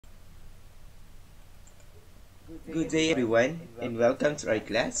Good day everyone and welcome to our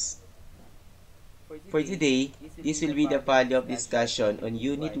class. For today, this will be the follow-up discussion on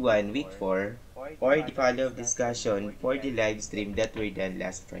Unit 1 Week 4 or the follow-up discussion for the live stream that were done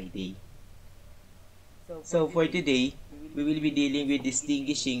last Friday. So for today, we will be dealing with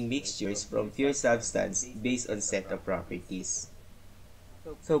distinguishing mixtures from pure substance based on set of properties.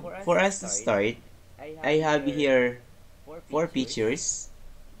 So for us to start, I have here four pictures.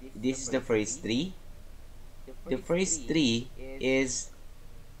 This is the first three. The first three is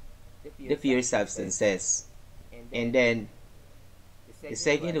the pure substances. And then, the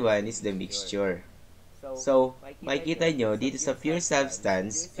second one is the mixture. So, makikita nyo, dito sa pure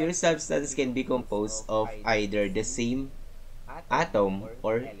substance can be composed of either the same atom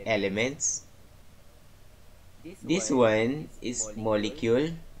or elements. This one is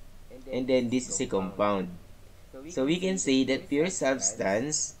molecule, and then this is a compound. So, we can say that pure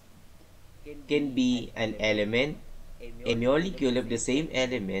substance can be an element, a molecule of the same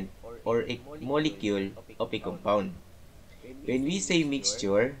element, or a molecule of a compound. When we say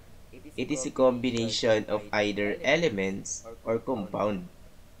mixture, it is a combination of either elements or compound.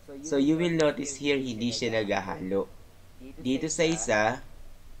 So you will notice here hindi siya naghahalo. Dito sa isa,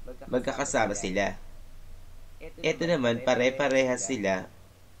 magkakasama sila. Ito naman, pare-parehas sila,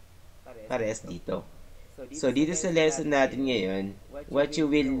 parehas dito. So dito sa lesson natin ngayon, what you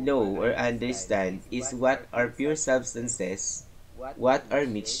will know or understand is what are pure substances, what are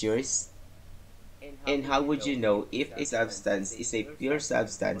mixtures, and how would you know if a substance is a pure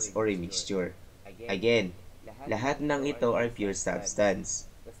substance or a mixture. Again, lahat ng ito are pure substance.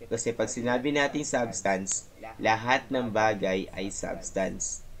 Kasi pag sinabi nating substance, lahat ng bagay ay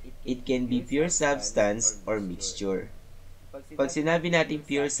substance. It can be pure substance or mixture. Pag sinabi nating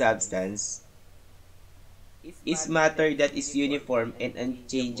pure substance, is matter that is uniform and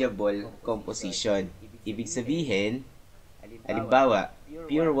unchangeable composition. Ibig sabihin, halimbawa,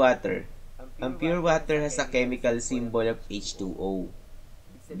 pure water. Ang pure water has a chemical symbol of H2O.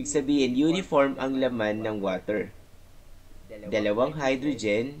 Ibig sabihin, uniform ang laman ng water. Dalawang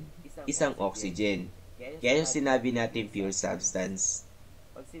hydrogen, isang oxygen. Kaya yung sinabi natin pure substance.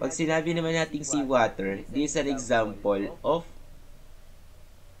 Pag sinabi naman natin seawater, this is an example of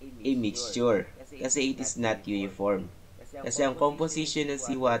a mixture. Kasi it is not uniform. Kasi ang composition ng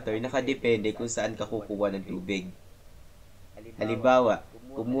seawater nakadepende kung saan ka kukuha ng tubig. Halimbawa,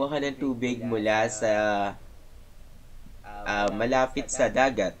 kumuha ka ng tubig mula sa malapit sa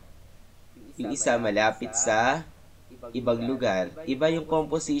dagat. Yung isa malapit sa ibang lugar. Iba yung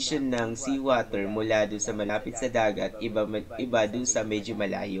composition ng seawater mula dun sa malapit sa dagat, iba dun sa medyo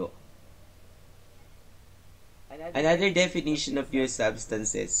malayo. Another definition of pure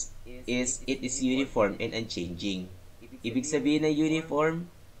substances is it is uniform and unchanging. Ibig sabihin ng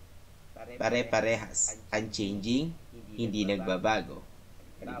uniform, pare-parehas. Unchanging, hindi nagbabago.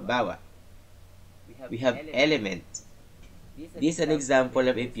 Halimbawa, we have element. This is an example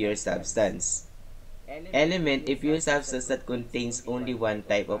of a pure substance. Element, a pure substance that contains only one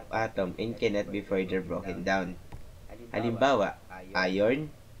type of atom and cannot be further broken down. Halimbawa,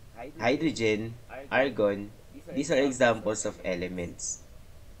 iron, hydrogen, argon, these are examples of elements.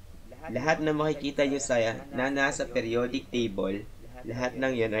 Lahat na makikita nyo na nasa periodic table, lahat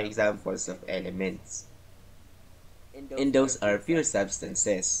ng yan are examples of elements. And those are pure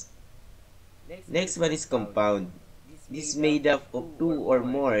substances. Next one is compound. This is made up of two or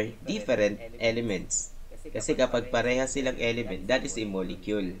more different elements. Kasi kapag pareha silang element, that is a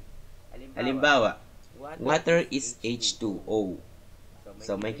molecule. Halimbawa, water is H2O.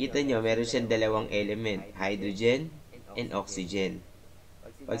 So makikita nyo, meron siyang dalawang element, hydrogen and oxygen.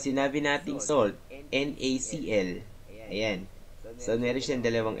 Pag sinabi nating salt, NaCl, ayan. So meron siyang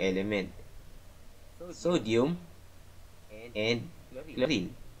dalawang element, sodium and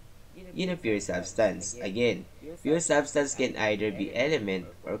chlorine. Yun ang pure substance. Again, pure substance can either be element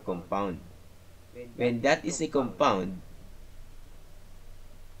or compound. When that is a compound,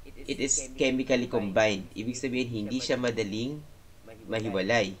 it is chemically combined. Ibig sabihin, hindi siya madaling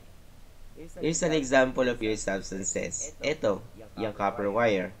mahiwalay. Here's an example of pure substances. Ito, yung copper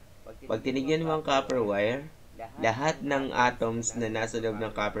wire. Pag tinignan mo ang copper wire, lahat ng atoms na nasa loob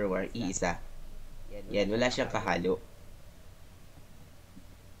ng copper wire, iisa. Yan, wala siyang kahalo.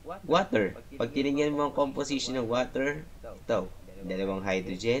 Water. Pag tinignan mo ang composition ng water, ito, dalawang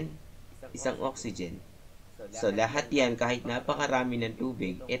hydrogen, isang oxygen. So, lahat yan, kahit napakarami ng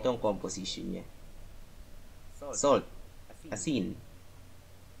tubig, ito ang composition niya. Salt, asin,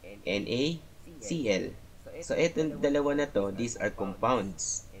 NaCl. So, itong dalawa na to, these are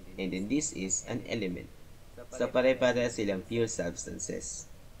compounds. And then this is an element. So, pare-pare silang pure substances.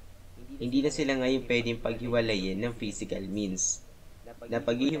 Hindi na sila ngayon pwedeng paghiwalayin ng physical means, na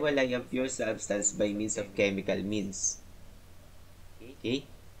paghihiwalay ang pure substance by means of chemical means. Okay?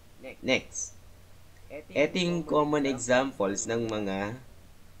 Next. Ito yung common examples ng mga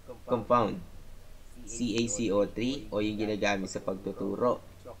compound. CaCO3 o yung ginagamit sa pagtuturo.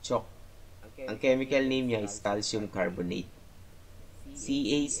 Chalk. Ang chemical name niya is calcium carbonate.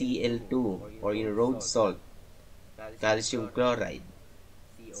 CaCl2 or yung road salt. Calcium chloride.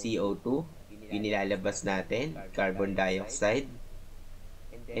 CO2, yung nilalabas natin, carbon dioxide.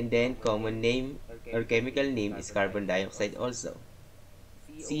 And then, common name or chemical name is carbon dioxide also.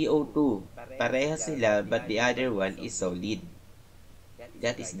 CO2, parehas sila but the other one is solid.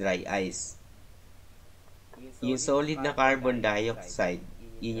 That is dry ice. Yung solid na carbon dioxide,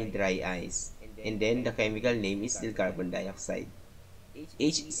 yun yung dry ice. And then, the chemical name is still carbon dioxide.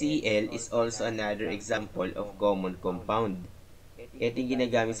 HCl is also another example of common compound. Ito yung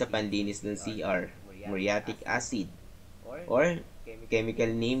ginagamit sa panlinis ng CR, muriatic acid. Or, chemical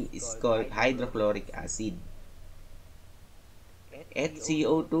name is called hydrochloric acid. At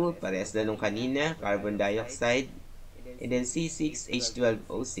CO2, parehas na nung kanina, carbon dioxide. And then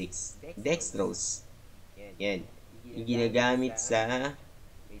C6H12O6, dextrose. Yan. Yung ginagamit sa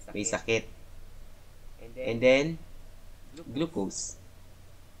may sakit. And then, glucose.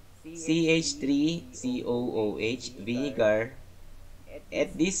 CH3COOH, vinegar.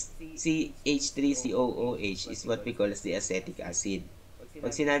 At this CH3COOH is what we call as the acetic acid.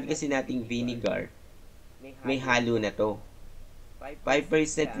 Pag sinabi kasi nating vinegar, may halo na to.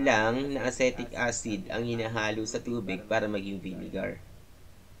 5% lang na acetic acid ang hinahalo sa tubig para maging vinegar.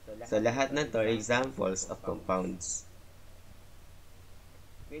 So, lahat ng to are examples of compounds.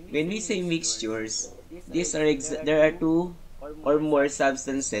 When we say mixtures, there are two or more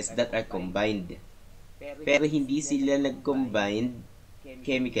substances that are combined. Pero hindi sila nag-combined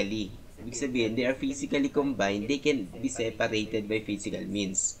chemically. Ibig sabihin, they are physically combined. They can be separated by physical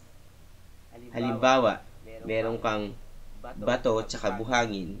means. Halimbawa, meron kang bato tsaka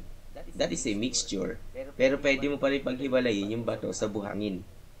buhangin. That is a mixture. Pero pwede mo pa rin paghiwalayin yung bato sa buhangin.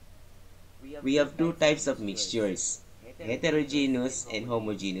 We have two types of mixtures, heterogeneous and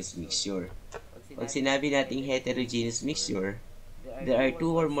homogeneous mixture. Pag sinabi nating heterogeneous mixture, there are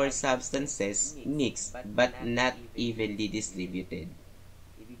two or more substances mixed but not evenly distributed.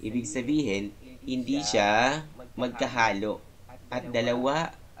 Ibig sabihin, hindi siya magkahalo at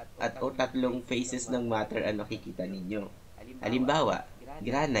dalawa at o tatlong phases ng matter ang makikita ninyo. Halimbawa,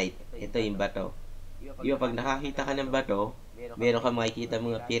 granite, ito yung bato. Yung pag nakakita ka ng bato, meron ka makikita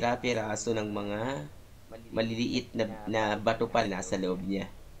mga pira-piraso ng mga maliliit na bato pa nasa loob niya.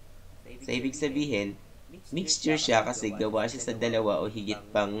 So, ibig sabihin, mixture siya kasi gawa siya sa dalawa o higit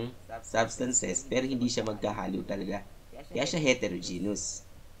pang substances pero hindi siya magkahalo talaga. Kaya siya heterogeneous.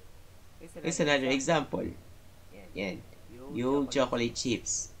 Here's another example. Yan. Yung chocolate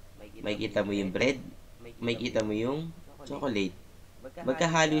chips. Makikita mo yung bread, makikita mo yung chocolate.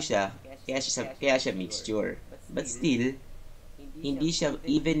 Magkahalo siya, kaya siya mixture. But still, hindi siya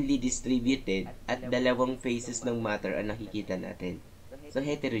evenly distributed at dalawang phases ng matter ang nakikita natin. So,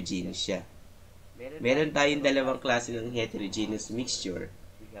 heterogeneous siya. Meron tayong dalawang klase ng heterogeneous mixture.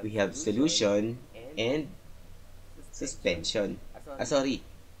 We have solution and suspension.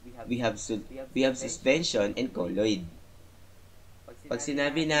 We have suspension and colloid. Pag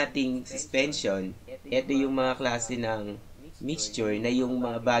sinabi nating suspension, ito yung mga klase ng mixture na yung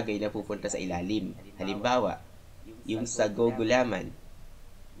mga bagay na pupunta sa ilalim. Halimbawa, yung sago gulaman.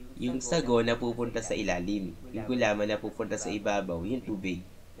 Yung sago na pupunta sa ilalim. Yung gulaman na pupunta sa ibabaw, yung tubig.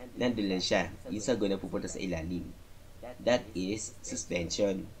 Nandun lang siya. Yung sago na pupunta sa ilalim. That is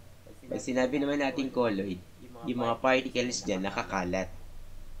suspension. Pag sinabi naman natin colloid, yung mga particles dyan nakakalat.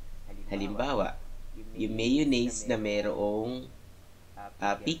 Halimbawa, yung mayonnaise na mayroong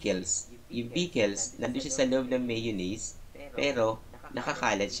pickles. Yung pickles, nandun siya sa loob ng mayonnaise, pero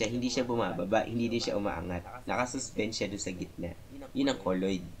nakakalat siya, hindi siya bumababa, hindi din siya umaangat. Nakasuspend siya doon sa gitna. Yun ang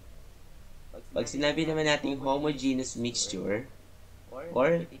colloid. Pag sinabi naman natin homogeneous mixture,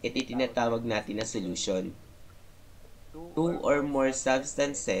 or ito tinatawag natin na solution. Two or more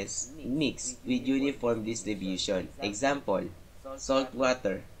substances mixed with uniform distribution. Example, salt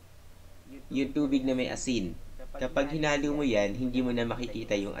water. Yung tubig na may asin. Kapag hinalo mo yan, hindi mo na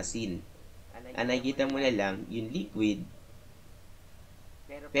makikita yung asin. Ang nakikita mo na lang yung liquid.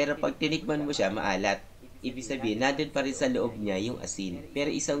 Pero pag tinikman mo siya, maalat. Ibig sabihin, nandun pa rin sa loob niya yung asin.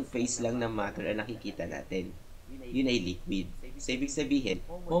 Pero isang phase lang ng matter ang nakikita natin. Yun ay liquid. So, ibig sabihin,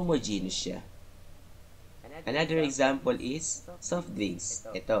 homogeneous siya. Another example is soft drinks.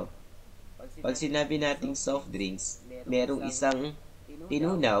 Ito. Pag sinabi nating soft drinks, merong isang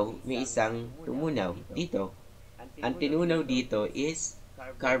tinunaw, may isang tumunaw dito. Ang tinunaw dito is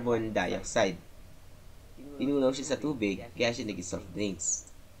carbon dioxide. Tinunaw siya sa tubig, kaya siya naging soft drinks.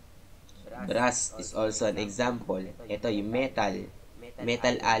 Brass is also an example. Ito yung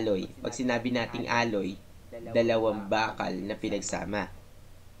metal alloy. Pag sinabi nating alloy, dalawang bakal na pinagsama.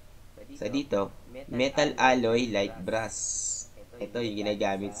 So dito, metal alloy like brass. Ito yung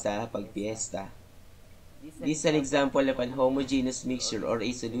ginagamit sa pagpiesta. This is an example of an homogeneous mixture or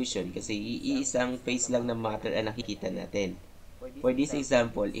a solution kasi iisang phase lang ng matter ang nakikita natin. For this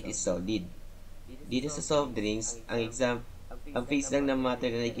example, it is solid. Dito sa soft drinks, ang phase lang ng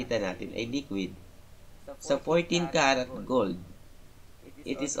matter na nakikita natin ay liquid. Sa 14 karat gold,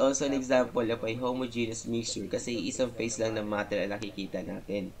 it is also an example of a homogeneous mixture kasi isang phase lang ng matter ang nakikita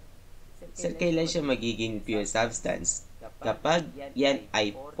natin. So, kailan siya magiging pure substance? Kapag yan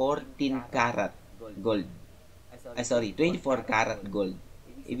ay 14 karat gold. 24 karat gold.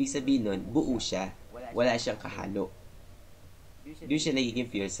 Ibig sabihin nun, buo siya. Wala siyang kahalo. Doon siya nagiging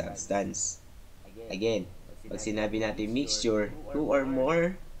pure substance. Again, pag sinabi natin mixture, two or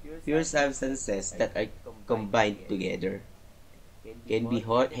more pure substances that are combined together. Can be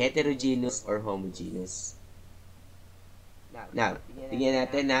heterogeneous or homogeneous. Now, tingnan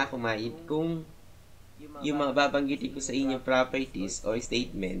natin na kung yung mga babanggitin ko sa inyong properties or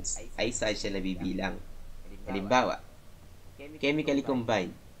statements ay saan siya nabibilang. Halimbawa, chemically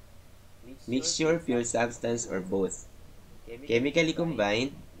combined, mixture, pure substance, or both. Chemically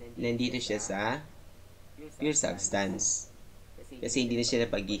combined, nandito siya sa pure substance. Kasi hindi na siya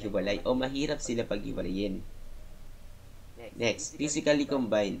napaghihiwalay o mahirap sila paghiwalayin. Next, physically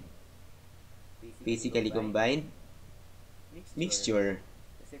combined. Physically combined, mixture.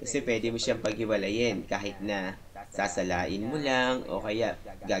 Kasi pwede mo siyang paghiwalayin kahit na sasalain mo lang o kaya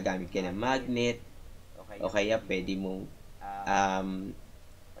gagamit ka ng magnet o kaya pwede mong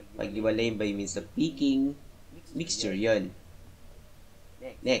paghiwalayin by means of picking. Mixture yon.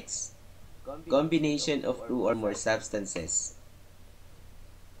 Next, combination of two or more substances.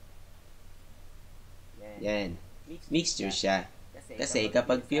 Yan. Mixture siya. Kasi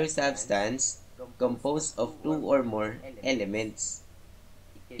kapag pure substance, composed of two or more elements.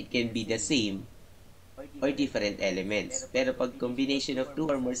 It can be the same or different elements. Pero pag combination of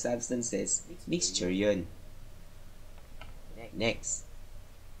two or more substances, mixture yun. Next,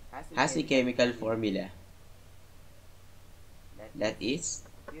 has a chemical formula. That is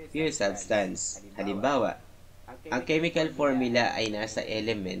pure substance. Halimbawa, ang chemical formula ay nasa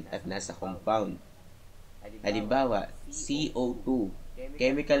element at nasa compound. Halimbawa, CO2.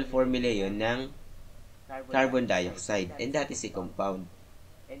 Chemical formula yon ng carbon dioxide, and that is a compound.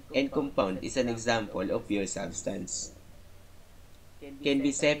 And compound is an example of pure substance. Can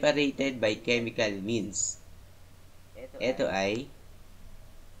be separated by chemical means. Ito ay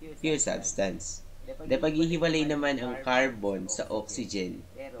pure substance. Napaghihiwalay naman ang carbon sa oxygen,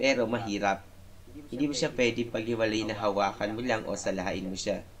 pero mahirap. Hindi mo siya pwede paghiwalay na hawakan mo lang o salahain mo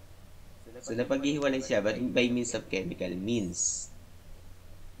siya. So, napaghihiwalay siya by means of chemical means.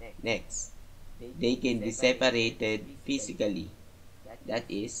 Next, they can be separated physically. That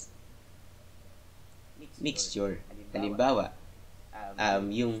is mixture. Halimbawa,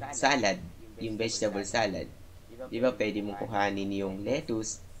 yung salad, yung vegetable salad, di ba pwede mong kuhanin yung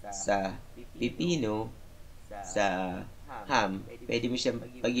lettuce sa pipino, sa ham, pwede mo siyang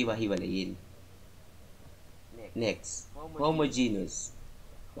paghiwa-hiwalayin. Next, homogeneous.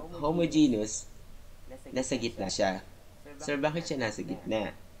 Homogeneous, nasa gitna siya. Sir, bakit siya nasa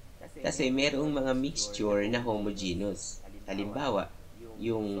gitna? Kasi merong mga mixture na homogeneous. Halimbawa,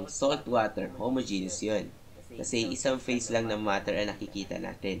 yung salt water, homogeneous yun. Kasi isang phase lang ng matter ang nakikita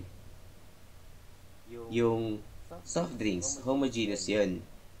natin. Yung soft drinks, homogeneous yun.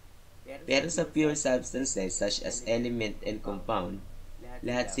 Pero sa pure substances such as element and compound,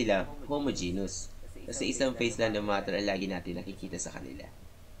 lahat sila homogeneous. Kasi isang phase lang ng matter ang lagi natin nakikita sa kanila.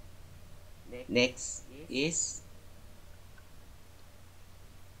 Next is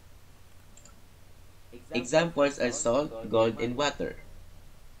examples are salt, gold, and water.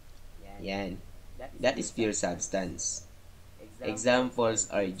 Yan. That is pure substance. Examples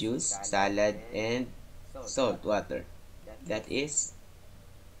are juice, salad, and salt water. That is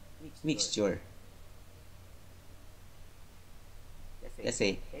mixture.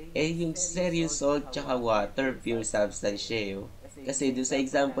 Kasi, yung serious salt tsaka water, pure substance siya. Kasi doon sa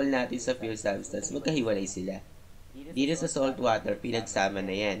example natin sa pure substance, magkahiwalay sila. Dito sa salt water, pinagsama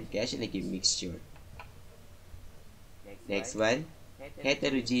na yan. Kaya siya naging mixture. Next one,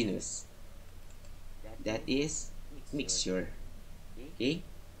 heterogeneous. That is mixture. Okay?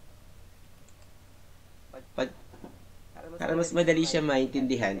 Para mas madali siya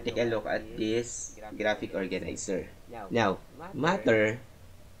maintindihan, take a look at this graphic organizer. Now, matter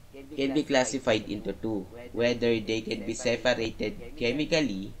can be classified into two, whether they can be separated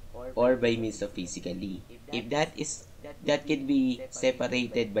chemically or by means of physically. If that can be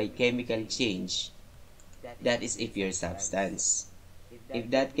separated by chemical change, that is a pure substance. If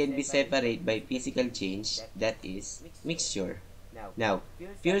that can be separated by physical change, that is mixture. Now,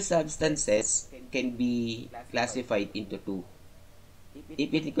 pure substances can be classified into two.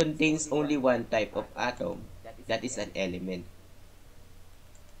 If it contains only one type of atom, that is an element.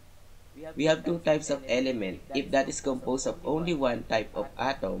 We have two types of element if that is composed of only one type of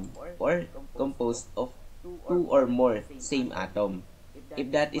atom or composed of two or more same atom.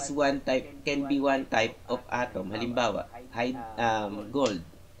 If that is one type, can be one type of atom, halimbawa, gold.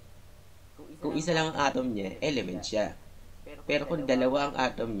 Kung isa lang ang atom niya, element siya. Pero kung dalawa ang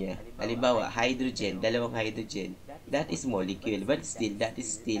atom niya, halimbawa, hydrogen, dalawang hydrogen, that is molecule, but still, that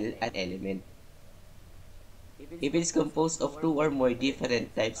is still an element. If it is composed of two or more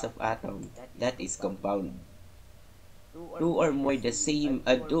different types of atom, that is compound. Two or more different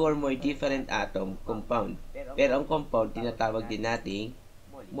atom, compound. Pero ang compound, tinatawag din nating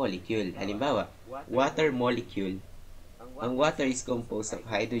molecule. Halimbawa, water molecule. Ang water is composed of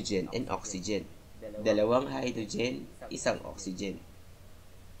hydrogen and oxygen. Dalawang hydrogen, isang oxygen.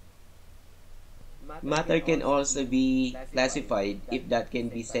 Matter can also be classified if that can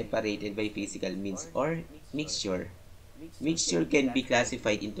be separated by physical means or mixture. Mixture can be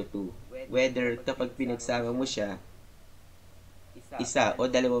classified into two, whether kapag pinagsama mo siya, isa o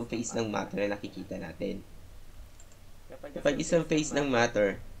dalawang phase ng matter na nakikita natin. Kapag isang phase ng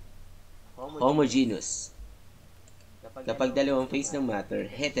matter, homogeneous. Kapag dalawang phase ng matter,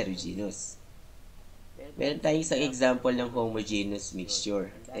 heterogeneous. Meron tayong isang example ng homogeneous mixture,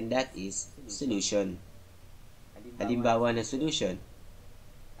 and that is solution. Halimbawa ng solution,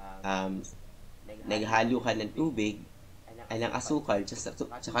 naghalo ka ng tubig, ng asukal,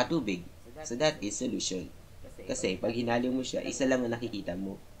 tsaka tubig. So that is solution. Kasi pag hinalo mo siya, isa lang ang nakikita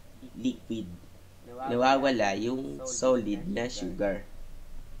mo, liquid. Nawawala yung solid na sugar.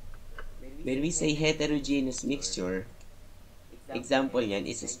 When we say heterogeneous mixture, example yan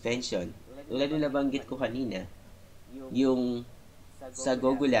is suspension. Tulad yung nabanggit ko kanina, yung sa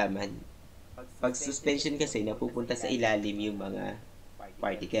gugulaman, pag suspension kasi napupunta sa ilalim yung mga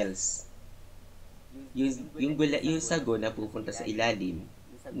particles. Yung sago napupunta sa ilalim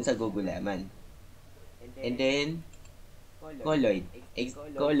sa gugulaman. And then, colloid.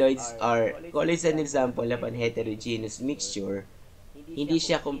 Colloids an example of an heterogeneous mixture. Hindi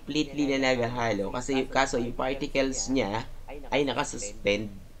siya completely na naghahalo kaso yung particles niya ay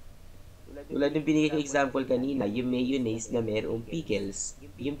nakasuspend. Tulad ng binigay ko example kanina, yung mayonnaise na mayroong pickles.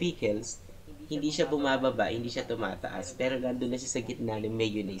 Yung pickles, hindi siya bumababa, hindi siya tumataas, pero nandun na siya sa gitna ng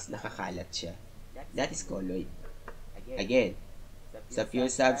mayonnaise, nakakalat siya. That is colloid. Again, sa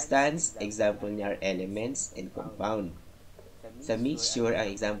pure substance, example niya are elements and compound. Sa mixture,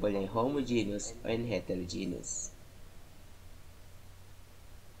 ang example niya ay homogeneous and heterogeneous.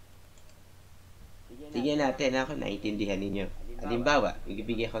 Tingnan natin ako, naiintindihan ninyo. Halimbawa,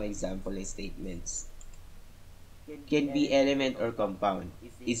 ibigay ko ng example ng statements. Can be element or compound.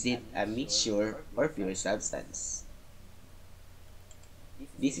 Is it a mixture or pure substance?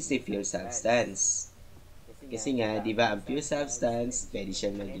 This is a pure substance. Kasi nga, di ba, ang pure substance, pwede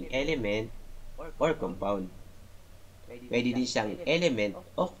siyang maging element or compound. Pwede din siyang element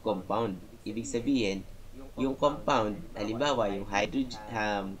of compound. Ibig sabihin, yung compound, halimbawa, yung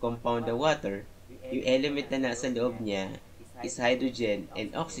compound ng water, yung element na nasa loob niya is hydrogen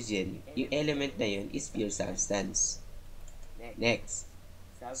and oxygen. Yung element na yun is pure substance. Next,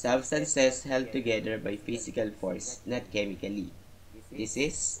 substances held together by physical force, not chemically. This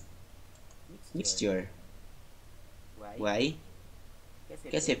is mixture. Why?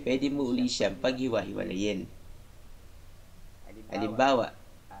 Kasi pwede mo uli siyang paghiwa-hiwalayin. Halimbawa,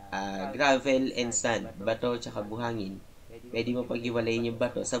 gravel and sand, bato tsaka buhangin. Pwede mo paghiwalayin yung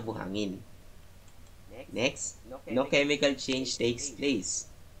bato sa buhangin. Next, no chemical change takes place.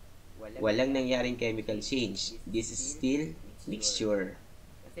 Walang nangyaring chemical change. This is still mixture.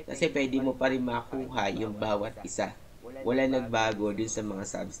 Kasi pwede mo pa rin makuha yung bawat isa. Wala nagbago dun sa mga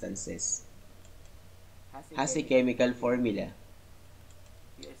substances. Has a chemical formula.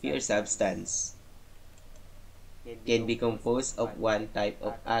 Pure substance. Can be composed of one type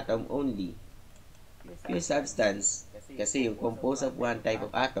of atom only. Pure substance. Kasi yung composed of one type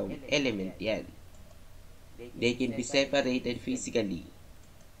of atom, element yan. They can be separated physically.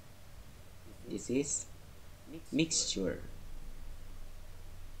 This is mixture.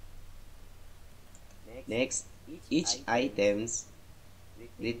 Next, Each item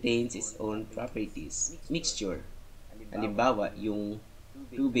retains its own properties. Mixture. Halimbawa, yung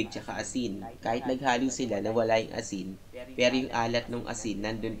tubig tsaka asin. Kahit naghalo sila, nawala yung asin, pero yung alat ng asin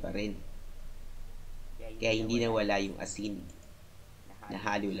nandun pa rin. Kaya hindi nawala yung asin.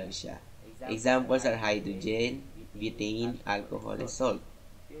 Nahalo lang siya. Examples are hydrogen, butane, alcohol, and salt.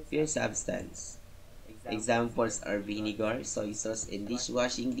 Pure substance. Examples are vinegar, soy sauce, and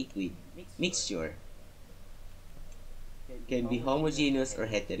dishwashing liquid. Mixture. Can be homogeneous or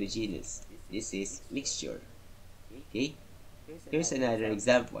heterogeneous. This is mixture. Okay? Here's another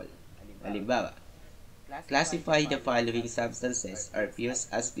example. Halimbawa, classify the following substances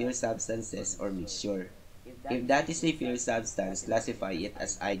as pure substances or mixture. If that is a pure substance, classify it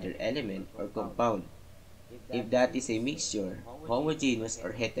as either element or compound. If that is a mixture, homogeneous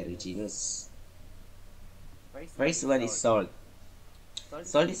or heterogeneous. First one is salt.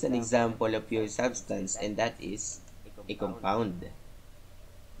 Salt is an example of pure substance, and that is a compound.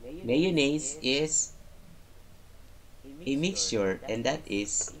 Mayonnaise is a mixture, and that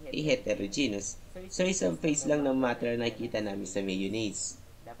is a heterogeneous. So, isang phase lang ng matter na nakikita namin sa mayonnaise.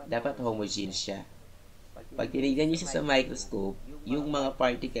 Dapat homogeneous siya. Pag tinignan niyo siya sa microscope, yung mga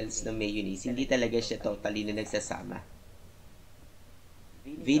particles ng mayonnaise, hindi talaga siya totally na nagsasama.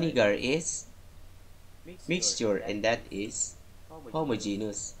 Vinegar is mixture, and that is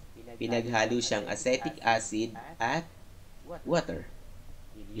homogeneous. Pinaghalo siyang acetic acid at water.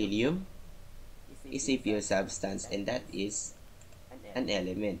 Helium is a pure substance, and that is an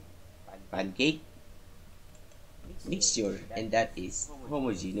element. Pancake, mixture, and that is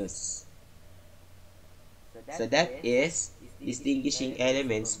homogeneous. So that is distinguishing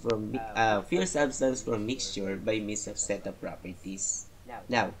elements from pure substance from mixture by means of set of properties.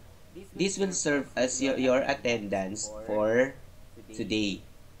 Now, this will serve as your attendance for today.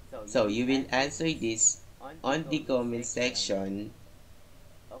 So you will answer this on the comment section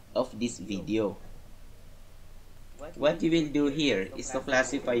of this video. What you will do here is to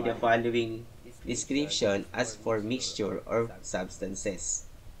classify the following description as for mixture or substances.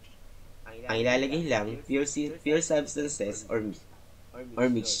 Ang ilalagay lang, pure substances or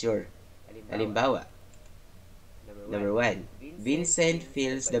mixture. Halimbawa, number 1, Vincent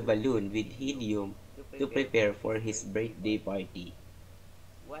fills the balloon with helium to prepare for his birthday party.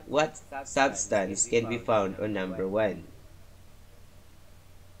 What substance can be found on number 1?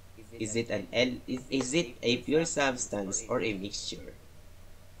 Is it a pure substance or a mixture?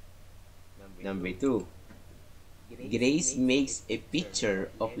 Number 2, Grace makes a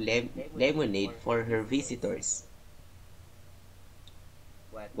pitcher of lemonade for her visitors.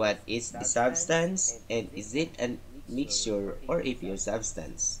 What is the substance, and is it a mixture or a pure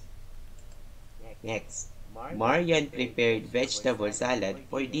substance? Next, Marian prepared vegetable salad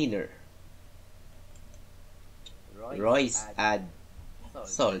for dinner. Royce add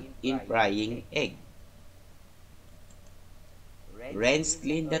salt in frying egg. Renz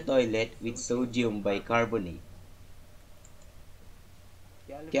cleaned the toilet with sodium bicarbonate.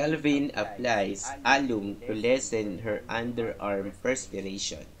 Kelvin applies alum to lessen her underarm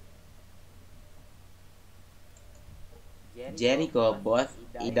perspiration. Jericho bought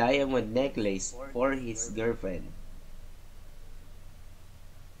a diamond necklace for his girlfriend.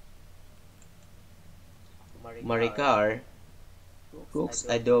 Maricar cooks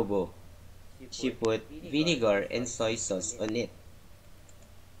adobo. She put vinegar and soy sauce on it.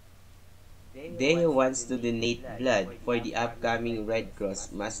 Deo wants to donate blood for the upcoming Red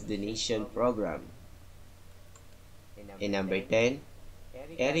Cross mass donation program. And number 10,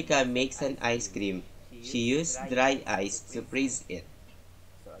 Erica makes an ice cream. She used dry ice to freeze it.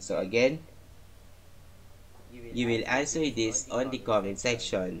 So again, you will answer this on the comment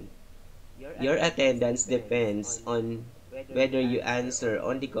section. Your attendance depends on whether you answer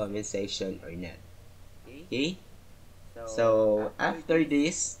on the comment section or not. Okay? So, after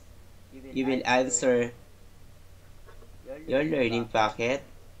this, you will answer your learning packet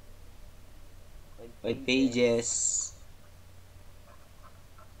on pages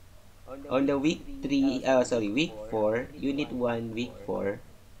on the week 4, unit 1, week 4,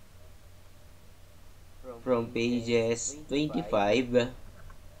 from pages 25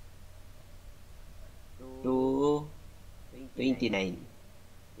 to 29.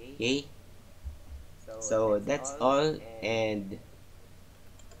 Okay? So that's all, and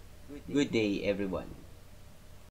good day everyone.